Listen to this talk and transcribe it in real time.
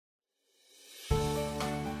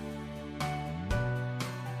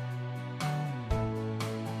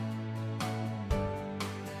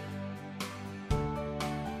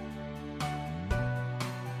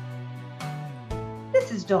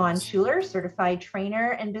This is Dawn Schuler, certified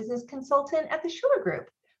trainer and business consultant at the Schuler Group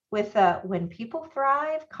with When People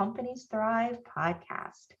Thrive, Companies Thrive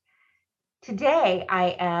podcast. Today,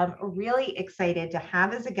 I am really excited to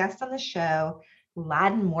have as a guest on the show,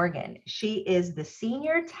 Ladan Morgan. She is the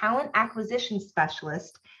Senior Talent Acquisition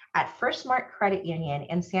Specialist at First Smart Credit Union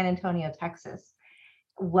in San Antonio, Texas.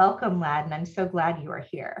 Welcome, Ladan. I'm so glad you are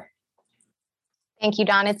here. Thank you,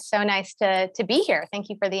 Dawn. It's so nice to be here. Thank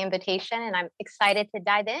you for the invitation, and I'm excited to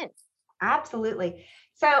dive in. Absolutely.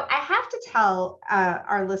 So I have to tell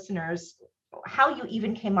our listeners how you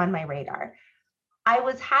even came on my radar. I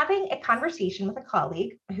was having a conversation with a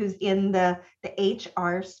colleague who's in the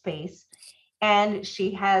HR space, and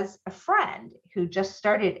she has a friend who just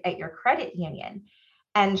started at your credit union.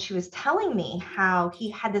 And she was telling me how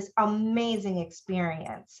he had this amazing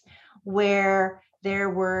experience where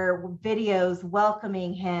there were videos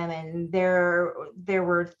welcoming him, and there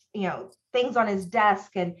were things on his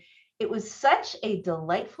desk, and it was such a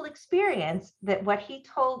delightful experience that what he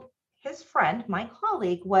told his friend, my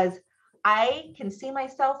colleague, was, I can see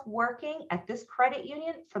myself working at this credit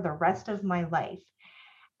union for the rest of my life.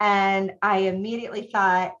 And I immediately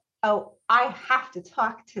thought, oh, I have to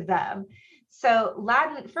talk to them. So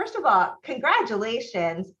Ladan, first of all,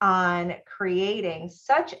 congratulations on creating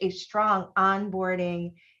such a strong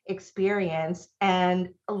onboarding experience. And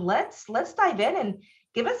let's dive in and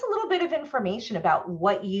give us a little bit of information about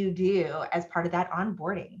what you do as part of that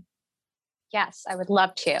onboarding. Yes, I would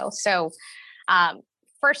love to. So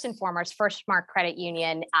first and foremost, First Smart Credit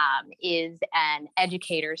Union is an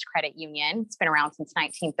educators credit union. It's been around since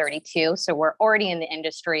 1932. So we're already in the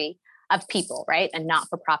industry of people, right? A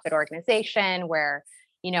not-for-profit organization where,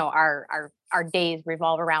 our days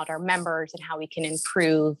revolve around our members and how we can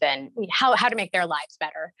improve and how to make their lives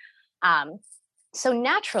better. So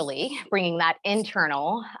naturally, bringing that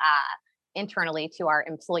internally to our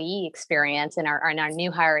employee experience and our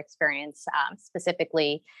new hire experience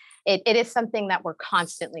specifically, it is something that we're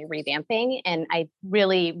constantly revamping. And I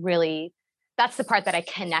really, that's the part that I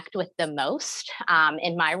connect with the most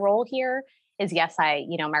in my role here is, yes,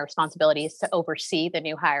 my responsibility is to oversee the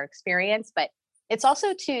new hire experience, but it's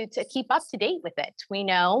also to keep up to date with it. We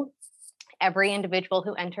know every individual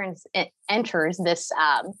who enters this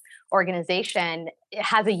organization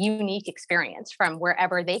has a unique experience from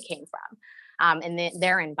wherever they came from in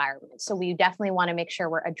their environment. So we definitely want to make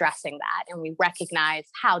sure we're addressing that and we recognize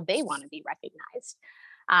how they want to be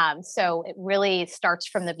recognized. So it really starts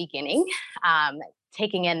from the beginning,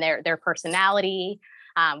 taking in their personality,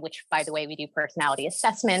 which, by the way, we do personality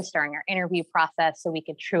assessments during our interview process so we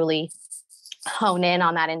can truly hone in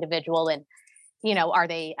on that individual and, are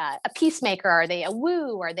they a peacemaker? Are they a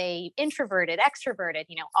woo? Are they introverted, extroverted?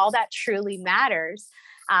 All that truly matters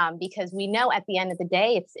because we know at the end of the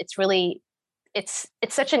day, it's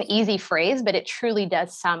such an easy phrase, but it truly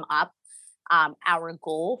does sum up our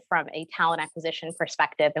goal from a talent acquisition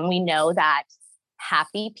perspective. And we know that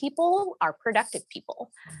happy people are productive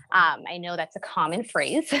people. I know that's a common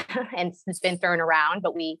phrase and it's been thrown around,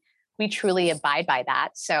 but we truly abide by that.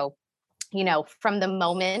 So, from the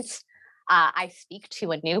moment I speak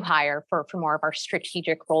to a new hire for more of our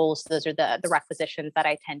strategic roles, those are the requisitions that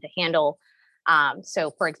I tend to handle.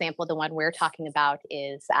 So, for example, the one we're talking about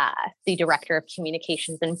is the Director of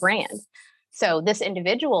Communications and Brand. So this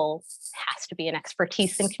individual has to be an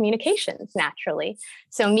expertise in communications, naturally.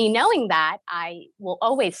 So me knowing that, I will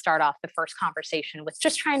always start off the first conversation with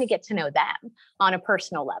just trying to get to know them on a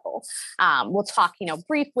personal level. We'll talk,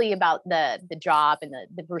 briefly about the job and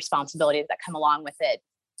the responsibilities that come along with it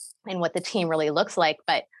and what the team really looks like.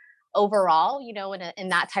 But overall, in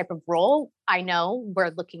that type of role, I know we're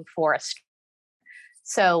looking for a.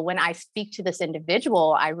 So when I speak to this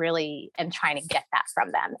individual, I really am trying to get that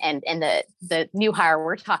from them. And the new hire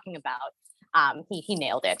we're talking about, he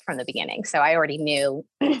nailed it from the beginning. So I already knew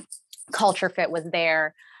culture fit was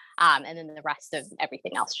there. And then the rest of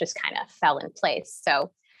everything else just kind of fell in place.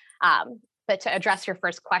 So, but to address your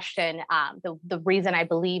first question, the reason I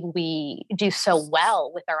believe we do so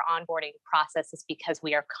well with our onboarding process is because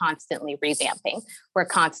we are constantly revamping. We're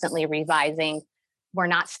constantly revising. We're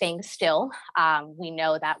not staying still. We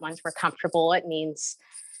know that once we're comfortable, it means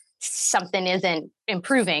something isn't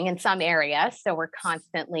improving in some area. So we're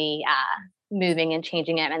constantly moving and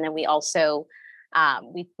changing it. And then we also,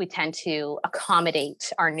 we tend to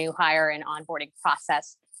accommodate our new hire and onboarding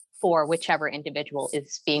process for whichever individual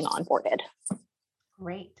is being onboarded.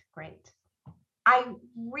 Great. I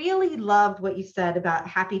really loved what you said about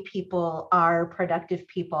happy people are productive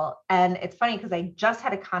people. And it's funny because I just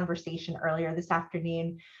had a conversation earlier this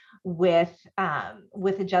afternoon with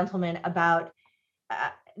a gentleman about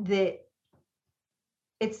the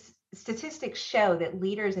it's statistics show that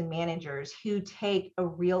leaders and managers who take a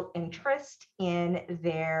real interest in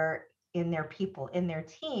their people, in their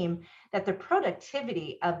team, that the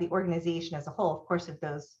productivity of the organization as a whole, of course, of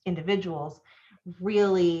those individuals,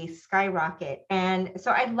 really skyrocket. And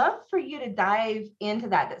so I'd love for you to dive into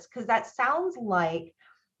that, because that sounds like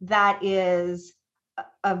that is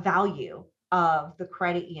a value of the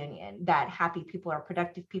credit union, that happy people are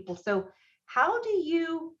productive people. So how do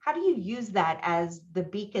you use that as the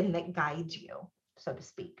beacon that guides you, so to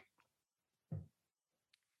speak?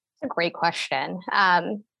 It's a great question.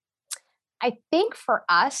 I think for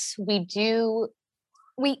us, we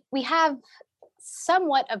have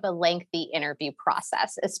somewhat of a lengthy interview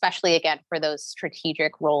process, especially again for those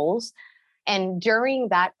strategic roles. And during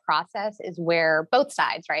that process is where both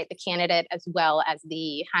sides, right, the candidate as well as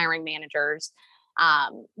the hiring managers,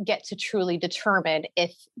 get to truly determine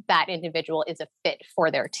if that individual is a fit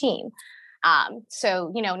for their team.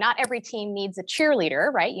 So, not every team needs a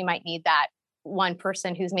cheerleader, right? You might need that one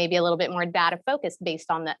person who's maybe a little bit more data focused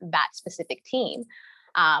based on that specific team.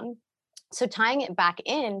 So tying it back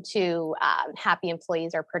into happy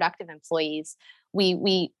employees or productive employees,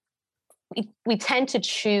 we tend to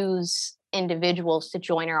choose individuals to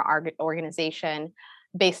join our organization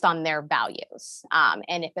based on their values,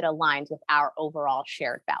 and if it aligns with our overall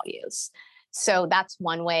shared values. So that's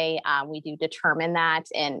one way we do determine that.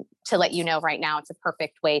 And to let you know right now, it's a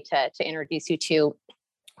perfect way to introduce you to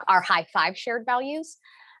our high five shared values.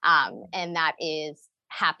 And that is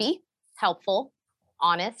happy, helpful,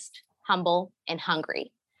 honest, humble, and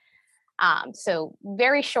hungry. So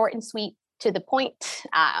very short and sweet, to the point.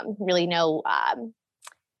 Really no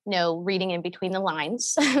reading in between the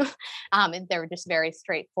lines. They're just very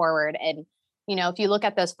straightforward. And if you look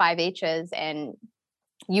at those 5 H's and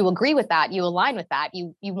you agree with that, you align with that,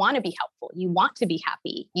 you want to be helpful, you want to be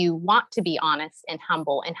happy, you want to be honest and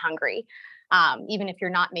humble and hungry. Even if you're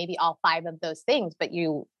not maybe all 5 of those things, but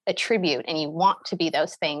you attribute and you want to be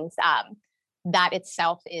those things, that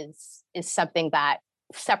itself is something that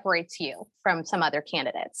separates you from some other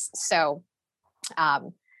candidates. So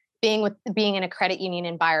being in a credit union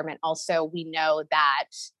environment, also, we know that,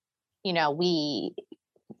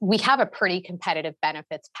 we have a pretty competitive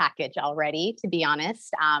benefits package already, to be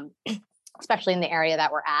honest, especially in the area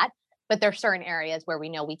that we're at. But there are certain areas where we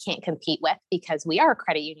know we can't compete with because we are a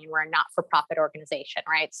credit union. We're a not-for-profit organization,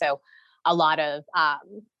 right? So a lot of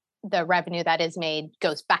the revenue that is made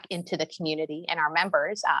goes back into the community and our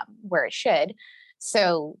members, where it should.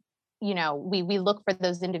 So, we look for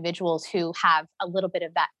those individuals who have a little bit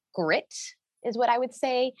of that grit, is what I would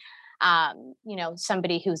say.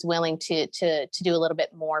 Somebody who's willing to do a little bit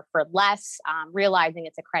more for less, realizing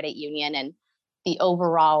it's a credit union and the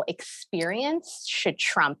overall experience should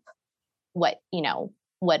trump what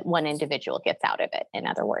one individual gets out of it, in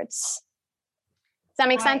other words. Does that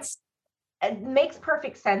make sense? It makes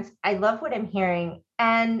perfect sense. I love what I'm hearing.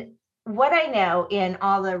 And what I know in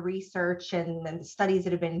all the research and the studies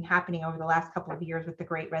that have been happening over the last couple of years with the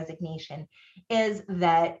Great Resignation is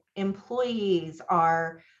that employees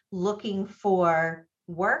are looking for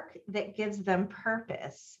work that gives them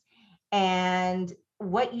purpose. And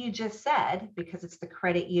what you just said, because it's the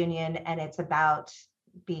credit union and it's about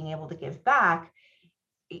being able to give back,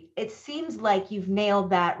 it seems like you've nailed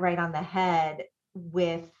that right on the head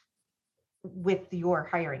with your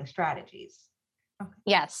hiring strategies.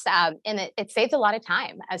 Yes. And it saves a lot of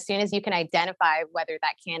time. As soon as you can identify whether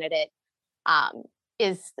that candidate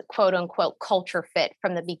is quote unquote culture fit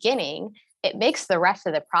from the beginning, it makes the rest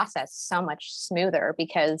of the process so much smoother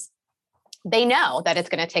because they know that it's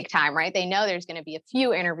going to take time, right? They know there's going to be a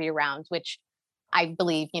few interview rounds, which I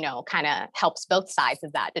believe, kind of helps both sides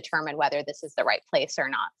of that determine whether this is the right place or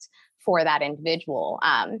not for that individual.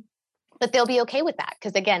 But they'll be okay with that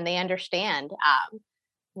because, again, they understand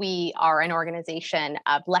we are an organization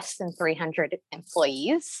of less than 300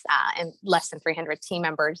 employees and less than 300 team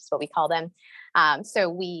members is what we call them. So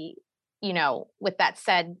we, with that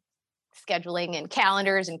said, scheduling and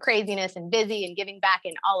calendars and craziness and busy and giving back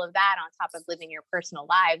and all of that on top of living your personal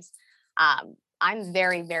lives, I'm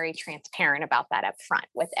very, very transparent about that up front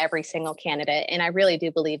with every single candidate. And I really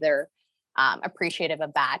do believe they're appreciative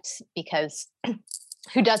of that because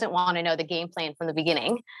who doesn't want to know the game plan from the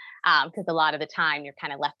beginning? Because a lot of the time you're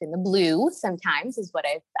kind of left in the blue sometimes is what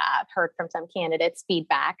I've heard from some candidates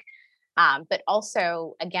feedback. But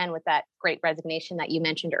also, again, with that Great Resignation that you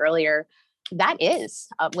mentioned earlier, that is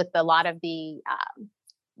with a lot of the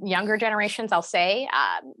younger generations, I'll say,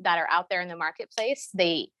 that are out there in the marketplace,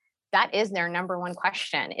 that is their number one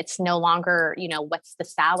question. It's no longer, what's the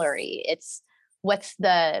salary? It's what's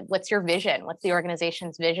your vision? What's the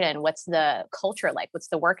organization's vision? What's the culture like? What's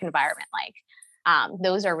the work environment like?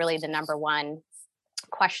 Those are really the number one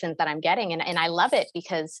questions that I'm getting. And I love it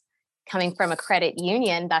because coming from a credit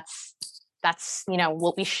union, that's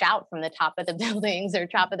what we shout from the top of the buildings or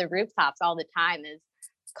top of the rooftops all the time is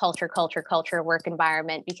culture, culture, culture, work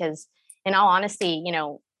environment. Because in all honesty,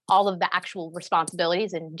 all of the actual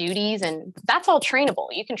responsibilities and duties, and that's all trainable.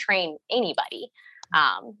 You can train anybody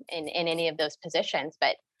in any of those positions,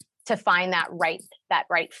 but to find that right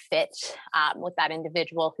fit with that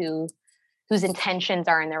individual whose intentions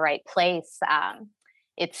are in the right place,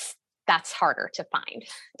 that's harder to find.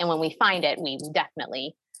 And when we find it, we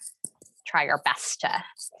definitely try our best to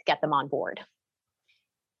get them on board.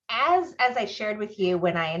 As I shared with you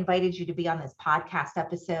when I invited you to be on this podcast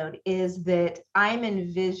episode, is that I'm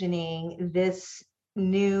envisioning this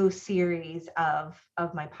new series of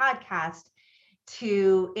my podcast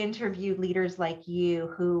to interview leaders like you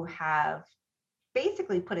who have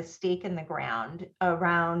basically put a stake in the ground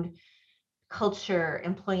around culture,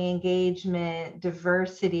 employee engagement,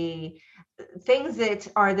 diversity, things that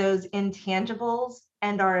are those intangibles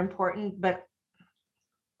and are important, but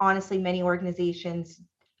honestly, many organizations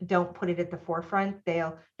don't put it at the forefront.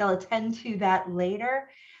 They'll attend to that later.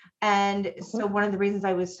 And so one of the reasons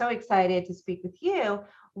I was so excited to speak with you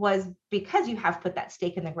was because you have put that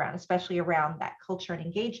stake in the ground, especially around that culture and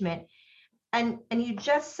engagement. And you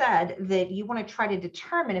just said that you want to try to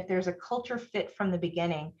determine if there's a culture fit from the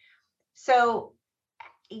beginning. So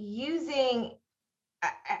using,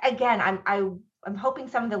 again, I'm hoping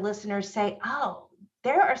some of the listeners say, oh,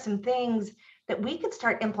 there are some things that we could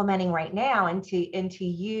start implementing right now and to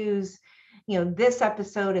use, this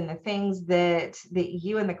episode and the things that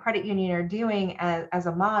you and the credit union are doing as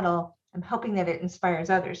a model. I'm hoping that it inspires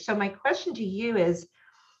others. So my question to you is,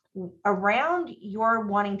 around your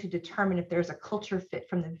wanting to determine if there's a culture fit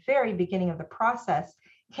from the very beginning of the process,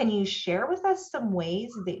 can you share with us some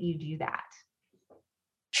ways that you do that?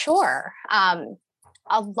 Sure.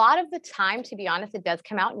 A lot of the time, to be honest, it does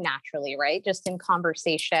come out naturally, right? Just in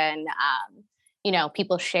conversation,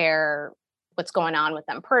 people share what's going on with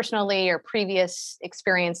them personally or previous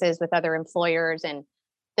experiences with other employers, and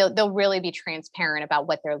they'll really be transparent about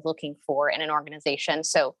what they're looking for in an organization.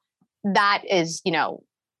 So that is,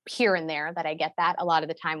 here and there that I get that a lot of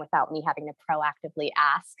the time without me having to proactively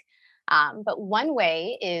ask. But one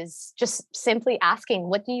way is just simply asking,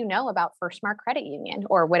 what do you know about Firstmark Credit Union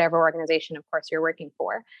or whatever organization, of course, you're working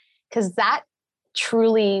for? Because that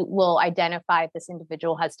truly will identify if this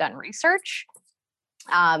individual has done research.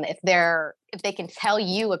 If they can tell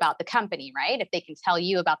you about the company, right? If they can tell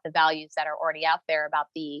you about the values that are already out there, about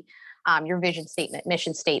the your vision statement,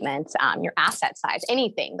 mission statement, your asset size,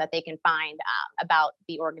 anything that they can find about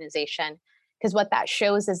the organization. Because what that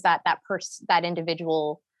shows is that that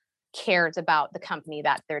individual cares about the company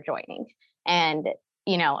that they're joining. And,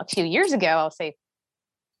 a few years ago, I'll say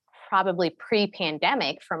probably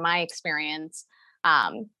pre-pandemic, from my experience,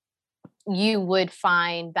 you would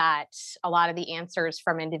find that a lot of the answers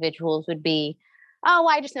from individuals would be, oh,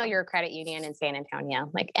 well, I just know you're a credit union in San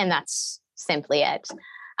Antonio. And that's simply it.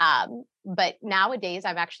 But nowadays,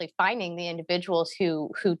 I'm actually finding the individuals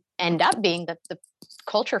who end up being the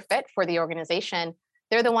culture fit for the organization.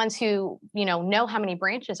 They're the ones who, know how many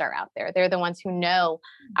branches are out there. They're the ones who know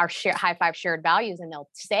our high five shared values, and they'll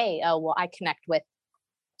say, oh, well, I connect with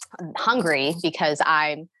Hungry because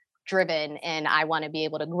I'm driven and I want to be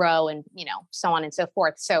able to grow and, so on and so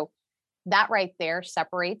forth. So that right there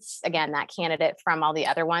separates, again, that candidate from all the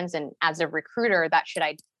other ones. And as a recruiter, that should,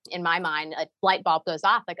 in my mind, a light bulb goes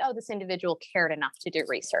off like, oh, this individual cared enough to do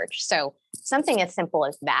research. So something as simple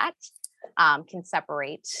as that can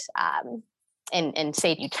separate and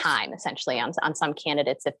save you time, essentially, on some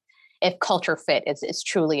candidates if culture fit is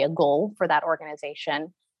truly a goal for that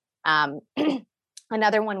organization.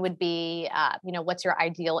 Another one would be, what's your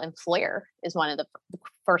ideal employer is one of the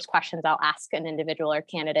first questions I'll ask an individual or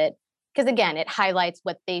candidate, because again, it highlights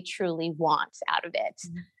what they truly want out of it.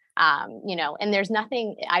 Mm-hmm. And there's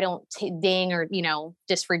nothing, I don't ding or,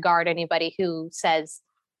 disregard anybody who says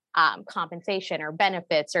compensation or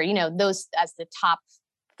benefits or, those as the top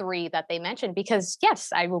three that they mentioned, because yes,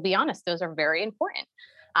 I will be honest, those are very important,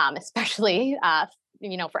 especially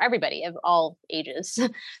for everybody of all ages.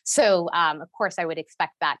 So, of course, I would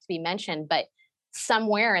expect that to be mentioned, but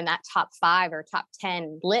somewhere in that top 5 or top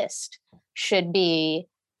 10 list should be,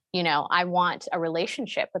 I want a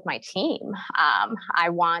relationship with my team. I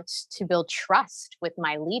want to build trust with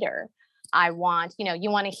my leader. I want, you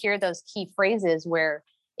want to hear those key phrases where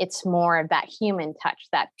It's more of that human touch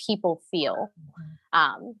that people feel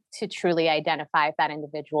to truly identify if that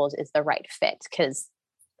individual is the right fit. Because,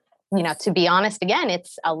 to be honest, again,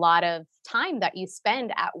 it's a lot of time that you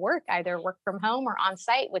spend at work, either work from home or on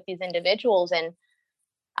site with these individuals. And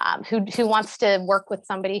who wants to work with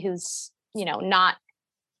somebody who's, not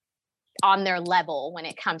on their level when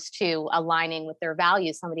it comes to aligning with their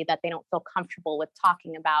values, somebody that they don't feel comfortable with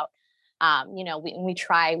talking about.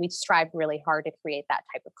 We strive really hard to create that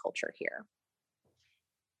type of culture here.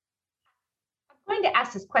 I'm going to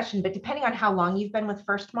ask this question, but depending on how long you've been with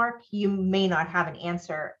FirstMark, you may not have an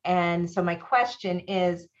answer. And so my question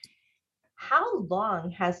is, how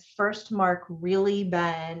long has FirstMark really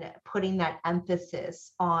been putting that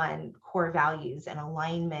emphasis on core values and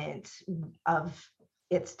alignment of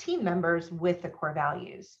its team members with the core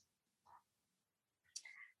values?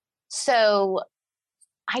 So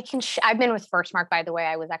I've been with FirstMark, by the way.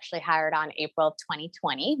 I was actually hired on April of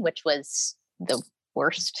 2020, which was the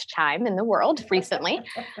worst time in the world recently,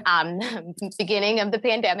 beginning of the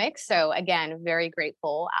pandemic. So again, very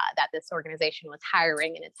grateful that this organization was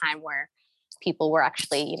hiring in a time where people were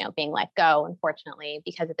actually, being let go, unfortunately,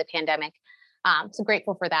 because of the pandemic. So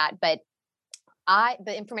grateful for that. But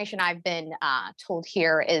the information I've been told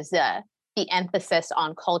here is the emphasis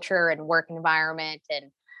on culture and work environment,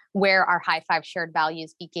 and where our high five shared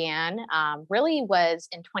values began really was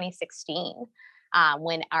in 2016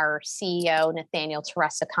 when our CEO, Nathaniel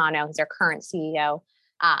Terrasicano, who's our current CEO,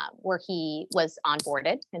 where he was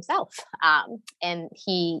onboarded himself. And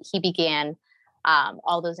he began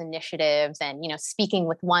all those initiatives and, speaking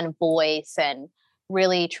with one voice and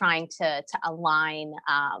really trying to align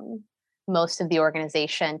most of the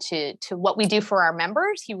organization to what we do for our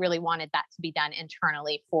members. He really wanted that to be done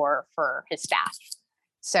internally for his staff.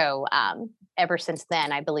 So ever since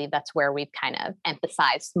then, I believe that's where we've kind of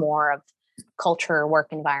emphasized more of culture, work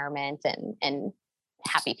environment, and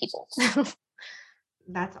happy people.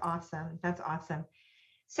 That's awesome. That's awesome.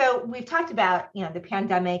 So we've talked about, the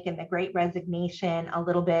pandemic and the Great Resignation a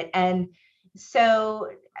little bit. And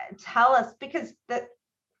so tell us, because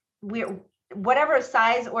we're whatever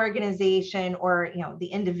size organization or, the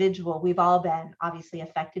individual, we've all been obviously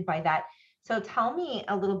affected by that. So tell me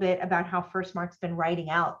a little bit about how FirstMark's been writing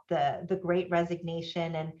out the Great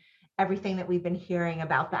Resignation and everything that we've been hearing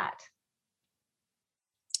about that.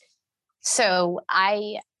 So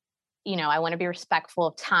I want to be respectful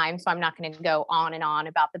of time, so I'm not going to go on and on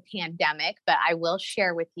about the pandemic, but I will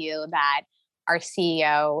share with you that our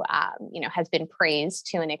CEO, has been praised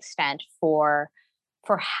to an extent for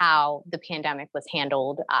how the pandemic was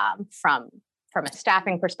handled from a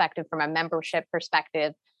staffing perspective, from a membership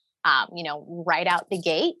perspective. Right out the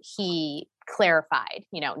gate, he clarified,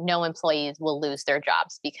 no employees will lose their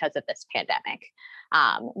jobs because of this pandemic.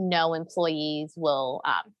 No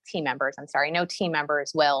team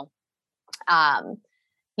members will,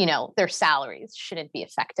 their salaries shouldn't be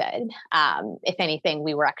affected. If anything,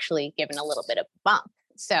 we were actually given a little bit of a bump.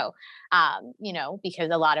 So, because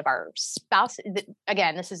a lot of our spouses,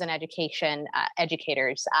 again, this is an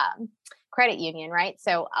educators credit union, right?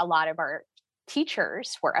 So a lot of our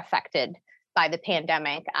teachers were affected by the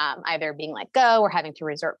pandemic, either being let go or having to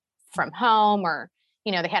resort from home, or,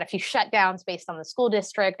 they had a few shutdowns based on the school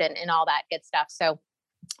district and all that good stuff. So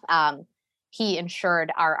he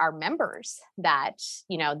ensured our members that,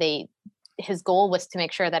 his goal was to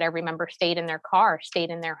make sure that every member stayed in their car, stayed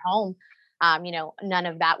in their home. None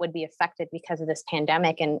of that would be affected because of this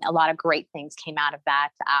pandemic. And a lot of great things came out of that.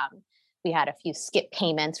 We had a few skip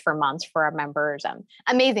payments for months for our members.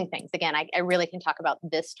 Amazing things. Again, I really can talk about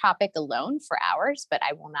this topic alone for hours, but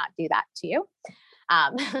I will not do that to you.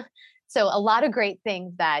 So a lot of great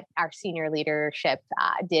things that our senior leadership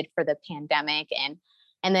did for the pandemic.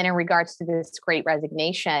 And then in regards to this Great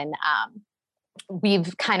Resignation,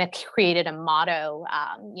 we've kind of created a motto,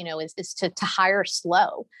 is to hire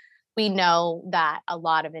slow. We know that a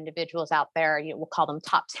lot of individuals out there, we'll call them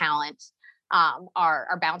top talent,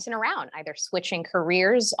 are bouncing around, either switching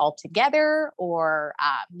careers altogether or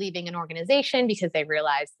leaving an organization because they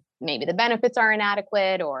realize maybe the benefits are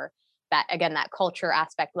inadequate, or that, again, that culture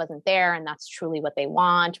aspect wasn't there and that's truly what they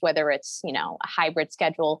want, whether it's, a hybrid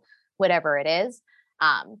schedule, whatever it is.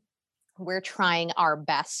 We're trying our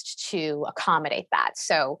best to accommodate that.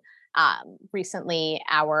 So recently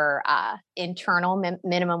our internal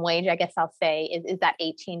minimum wage, I guess I'll say, is at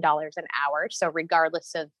 $18 an hour. So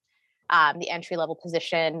regardless of the entry level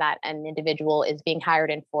position that an individual is being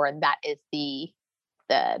hired in for, that is the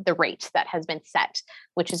rate that has been set,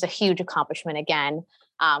 which is a huge accomplishment, again,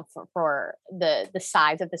 for the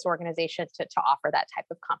size of this organization to offer that type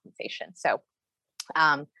of compensation. So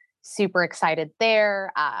super excited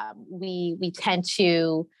there. We tend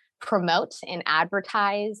to promote and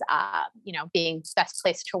advertise, being best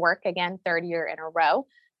place to work again, third year in a row,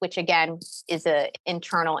 which again is a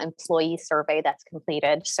internal employee survey that's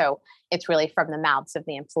completed. So it's really from the mouths of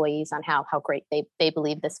the employees on how great they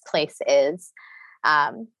believe this place is.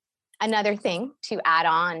 Another thing to add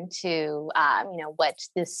on to, what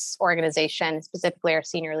this organization, specifically our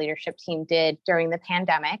senior leadership team, did during the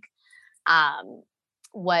pandemic,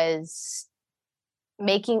 was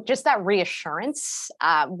making just that reassurance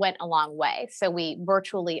went a long way. So we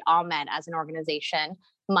virtually all met as an organization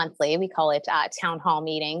monthly. We call it town hall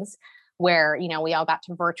meetings, where, we all got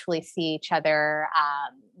to virtually see each other.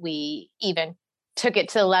 We even took it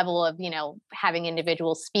to the level of, having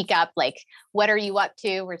individuals speak up, like, what are you up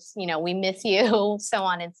to? Or, we miss you, so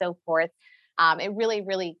on and so forth. It really,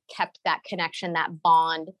 really kept that connection, that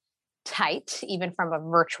bond tight, even from a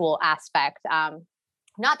virtual aspect.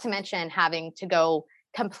 Not to mention having to go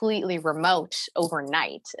completely remote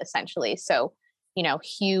overnight, essentially. So,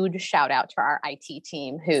 huge shout out to our IT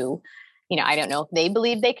team who, I don't know if they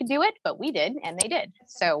believed they could do it, but we did, and they did.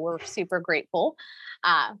 So we're super grateful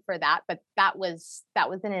for that. But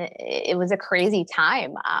it was a crazy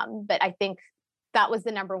time. But I think that was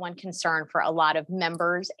the number one concern for a lot of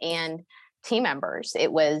members and team members.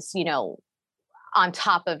 It was, on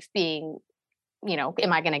top of being,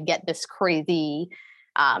 am I going to get this crazy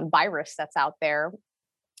virus that's out there?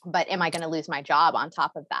 But am I going to lose my job on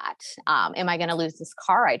top of that? Am I going to lose this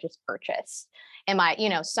car I just purchased? Am I,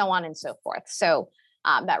 so on and so forth. So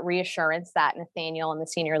that reassurance that Nathaniel and the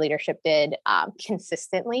senior leadership did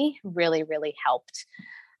consistently really, really helped.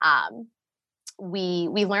 We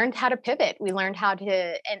learned how to pivot. We learned how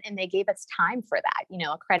to, and they gave us time for that.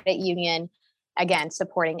 A credit union, again,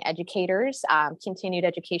 supporting educators. Continued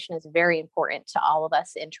education is very important to all of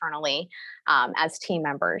us internally as team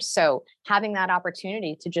members. So having that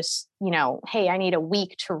opportunity to just, hey, I need a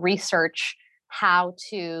week to research how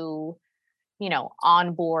to,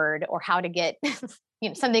 onboard, or how to get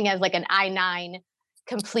something as like an I-9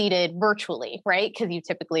 completed virtually, right? Because you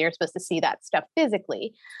typically are supposed to see that stuff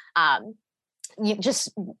physically. You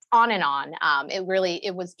just on and on. It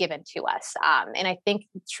was given to us. And I think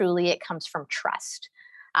truly it comes from trust,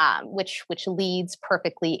 which leads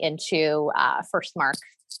perfectly into First Mark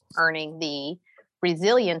earning the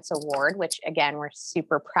Resilience Award, which again, we're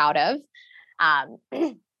super proud of.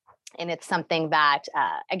 And it's something that,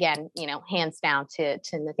 again, hands down to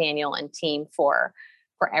Nathaniel and team for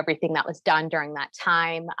everything that was done during that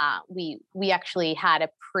time. We actually had a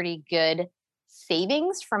pretty good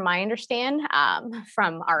savings, from my understand,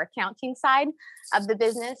 from our accounting side of the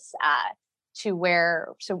business, so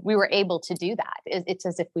we were able to do that. It's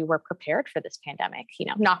as if we were prepared for this pandemic,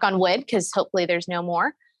 knock on wood, because hopefully there's no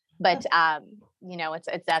more, but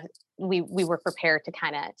it's that we were prepared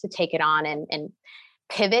to take it on, and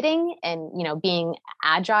pivoting and, being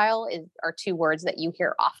agile are two words that you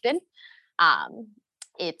hear often.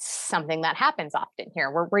 It's something that happens often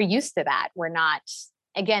here. We're used to that. We're not,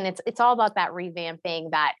 again, it's all about that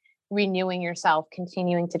revamping, that renewing yourself,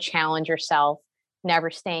 continuing to challenge yourself,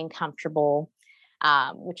 never staying comfortable,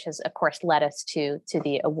 which has, of course, led us to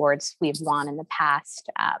the awards we've won in the past.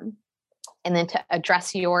 And then to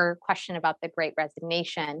address your question about the Great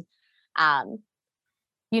Resignation,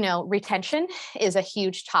 retention is a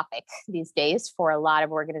huge topic these days for a lot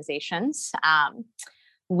of organizations.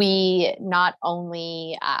 We not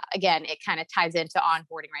only, again, it kind of ties into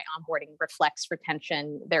onboarding, right? Onboarding reflects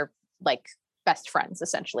retention. They're like best friends,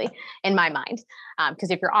 essentially, in my mind. Because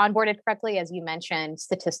if you're onboarded correctly, as you mentioned,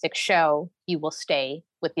 statistics show you will stay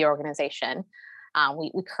with the organization.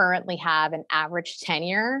 We currently have an average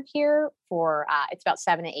tenure here for, it's about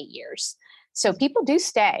 7 to 8 years. So people do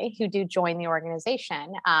stay who do join the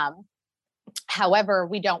organization. However,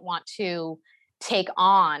 we don't want to take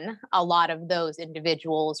on a lot of those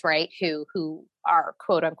individuals, right, who are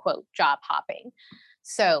quote unquote job hopping.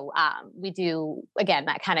 So we do, again,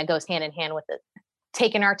 that kind of goes hand in hand with it,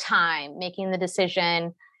 taking our time, making the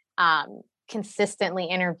decision, consistently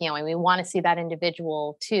interviewing. We want to see that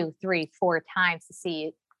individual 2, 3, 4 times to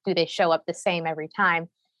see, do they show up the same every time?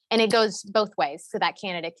 And it goes both ways. So that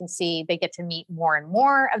candidate can see they get to meet more and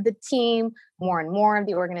more of the team, more and more of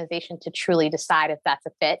the organization to truly decide if that's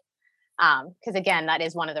a fit. Because again, that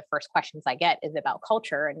is one of the first questions I get is about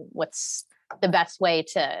culture, and what's the best way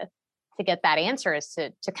to get that answer is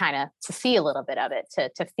to kind of to see a little bit of it,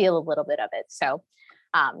 to feel a little bit of it. So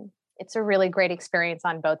it's a really great experience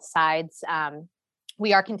on both sides.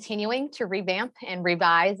 We are continuing to revamp and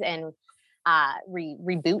revise and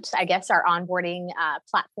reboot, I guess, our onboarding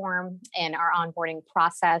platform and our onboarding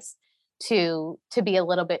process to be a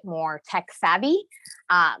little bit more tech savvy.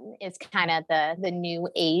 Is kind of the new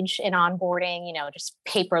age in onboarding, just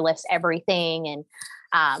paperless everything.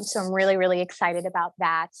 And so I'm really, really excited about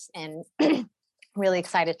that, and really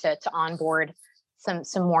excited to onboard some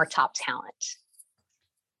more top talent.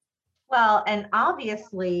 Well, and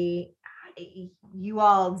obviously you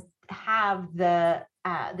all have the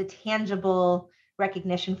tangible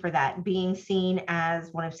recognition for that, being seen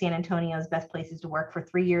as one of San Antonio's best places to work for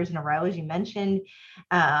 3 years in a row, as you mentioned,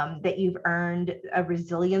 that you've earned a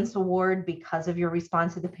resilience award because of your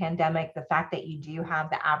response to the pandemic, the fact that you do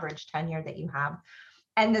have the average tenure that you have.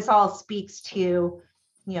 And this all speaks to,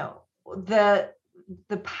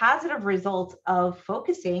 the positive results of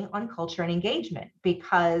focusing on culture and engagement,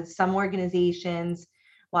 because some organizations,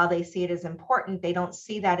 while they see it as important, they don't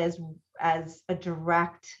see that as a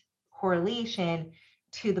direct correlation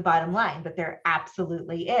to the bottom line, but there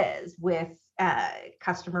absolutely is with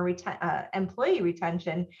employee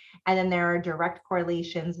retention. And then there are direct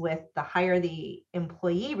correlations with the higher the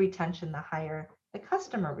employee retention, the higher the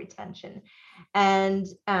customer retention. And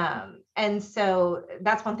so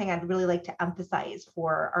that's one thing I'd really like to emphasize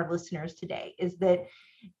for our listeners today, is that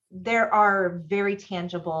there are very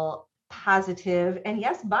tangible, positive, and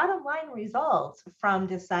yes, bottom line results from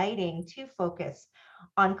deciding to focus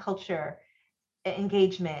on culture,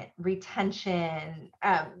 engagement, retention,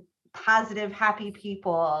 positive, happy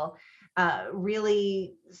people,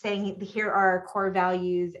 really saying, here are our core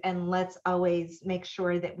values, and let's always make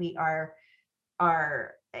sure that we are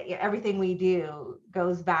everything we do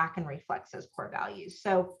goes back and reflects those core values.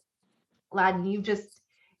 So Ladan,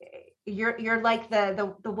 you're like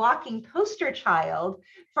the walking poster child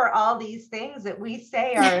for all these things that we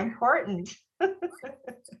say are important.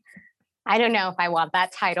 I don't know if I want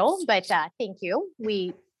that title, but thank you.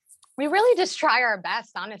 We really just try our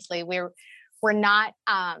best. Honestly, we're not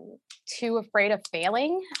too afraid of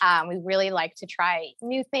failing. We really like to try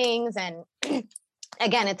new things, and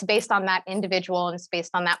again, it's based on that individual, and it's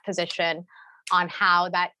based on that position, on how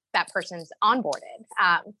that person's onboarded.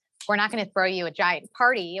 We're not going to throw you a giant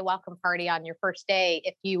party, a welcome party on your first day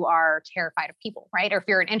if you are terrified of people, right? Or if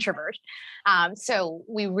you're an introvert. So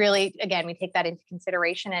we really, again, we take that into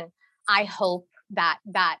consideration. And I hope that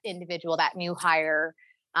individual, that new hire,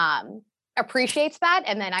 appreciates that.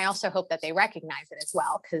 And then I also hope that they recognize it as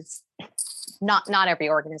well, because not every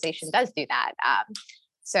organization does do that.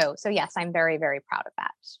 So yes, I'm very, very proud of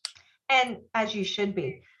that. And as you should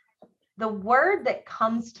be. The word that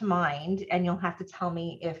comes to mind, and you'll have to tell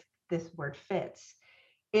me if this word fits,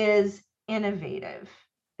 is innovative.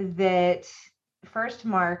 That First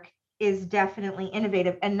Mark is definitely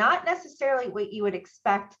innovative, and not necessarily what you would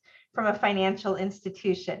expect from a financial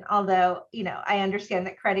institution. Although, I understand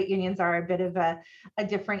that credit unions are a bit of a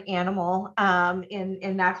different animal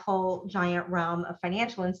in that whole giant realm of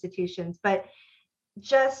financial institutions. But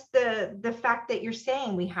just the fact that you're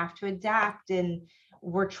saying we have to adapt, and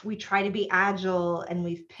we try to be agile, and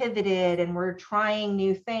we've pivoted, and we're trying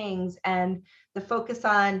new things, and the focus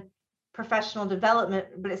on professional development,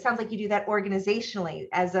 but it sounds like you do that organizationally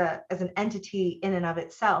as an entity in and of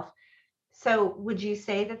itself. So would you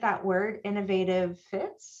say that word innovative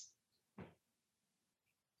fits?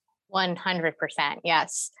 100%.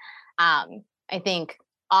 Yes. I think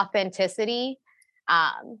authenticity,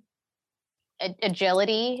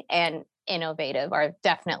 agility, and innovative are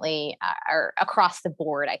definitely are across the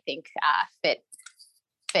board. I think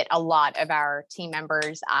fit a lot of our team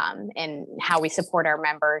members, and how we support our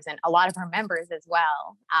members, and a lot of our members as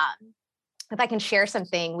well. If I can share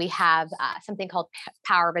something, we have something called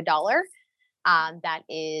Power of a Dollar. That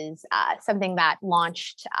is something that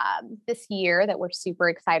launched this year that we're super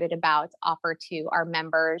excited about to offer to our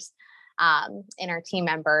members and our team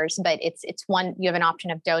members. But it's one, you have an option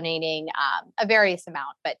of donating a various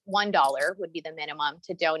amount, but $1 would be the minimum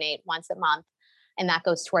to donate once a month. And that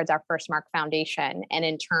goes towards our First Mark Foundation, and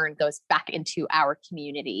in turn goes back into our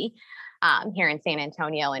community here in San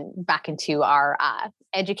Antonio, and back into our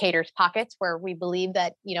educators' pockets, where we believe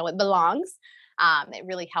that, it belongs. It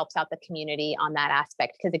really helps out the community on that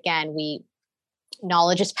aspect, because again,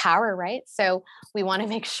 knowledge is power, right? So we want to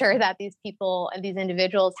make sure that these people and these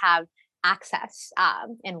individuals have access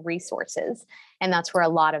and resources. And that's where a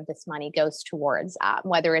lot of this money goes towards,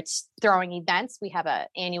 whether it's throwing events. We have an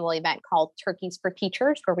annual event called Turkeys for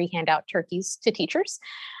Teachers, where we hand out turkeys to teachers.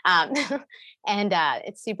 And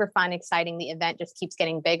it's super fun, exciting. The event just keeps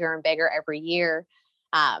getting bigger and bigger every year.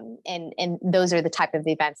 And those are the type of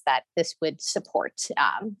events that this would support.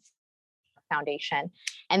 Foundation.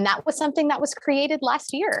 And that was something that was created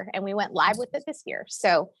last year, and we went live with it this year.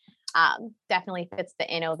 So definitely fits the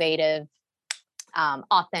innovative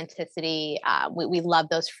authenticity. We love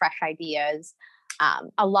those fresh ideas.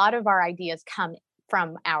 A lot of our ideas come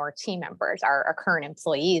from our team members, our current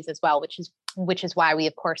employees as well, which is why we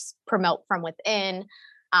of course promote from within.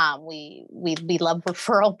 We love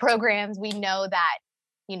referral programs. We know that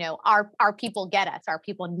our people get us. Our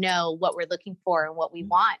people know what we're looking for and what we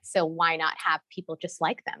want. So why not have people just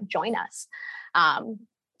like them join us?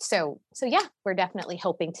 So yeah, we're definitely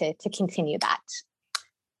hoping to continue that.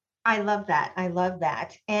 I love that. I love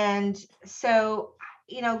that. And so,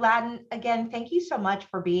 Ladan, again, thank you so much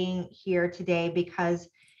for being here today, because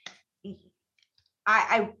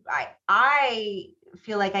I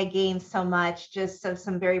feel like I gained so much, just of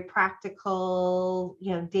some very practical,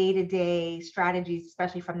 day-to-day strategies,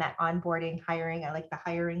 especially from that onboarding, hiring. I like the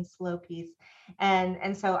hiring slow piece.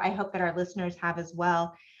 And so I hope that our listeners have as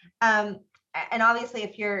well. And obviously,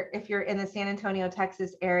 if you're in the San Antonio,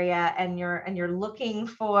 Texas area, and you're looking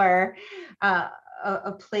for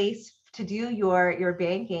a place to do your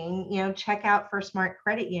banking, check out First Smart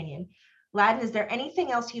Credit Union. Ladan, is there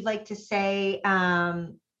anything else you'd like to say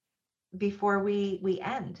before we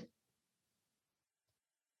end?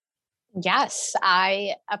 Yes,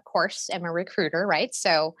 I of course am a recruiter, right?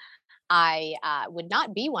 So I would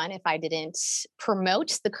not be one if I didn't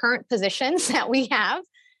promote the current positions that we have.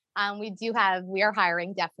 We are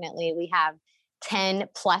hiring, definitely. We have 10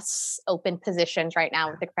 plus open positions right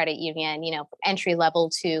now with the credit union, entry level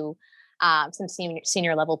to some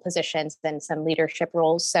senior level positions and some leadership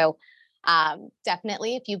roles. So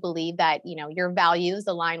definitely, if you believe that, your values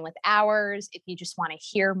align with ours, if you just want to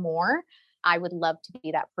hear more, I would love to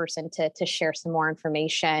be that person to share some more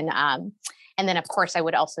information. And then, of course, I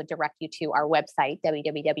would also direct you to our website,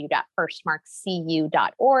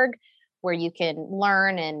 www.firstmarkcu.org, where you can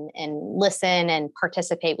learn and listen and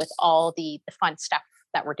participate with all the fun stuff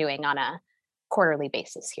that we're doing on a quarterly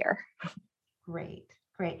basis here. Great.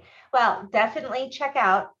 Well, definitely check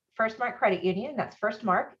out First Mark Credit Union. That's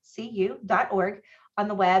firstmarkcu.org on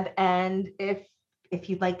the web. And if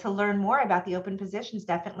you'd like to learn more about the open positions,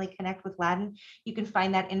 definitely connect with Ladan. You can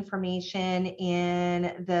find that information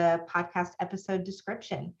in the podcast episode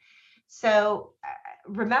description. So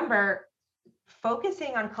remember,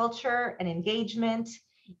 focusing on culture and engagement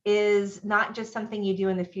is not just something you do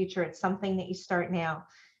in the future. It's something that you start now.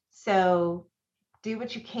 So do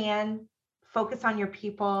what you can, focus on your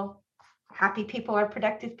people. Happy people are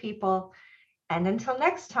productive people. And until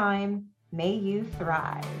next time, may you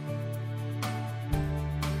thrive.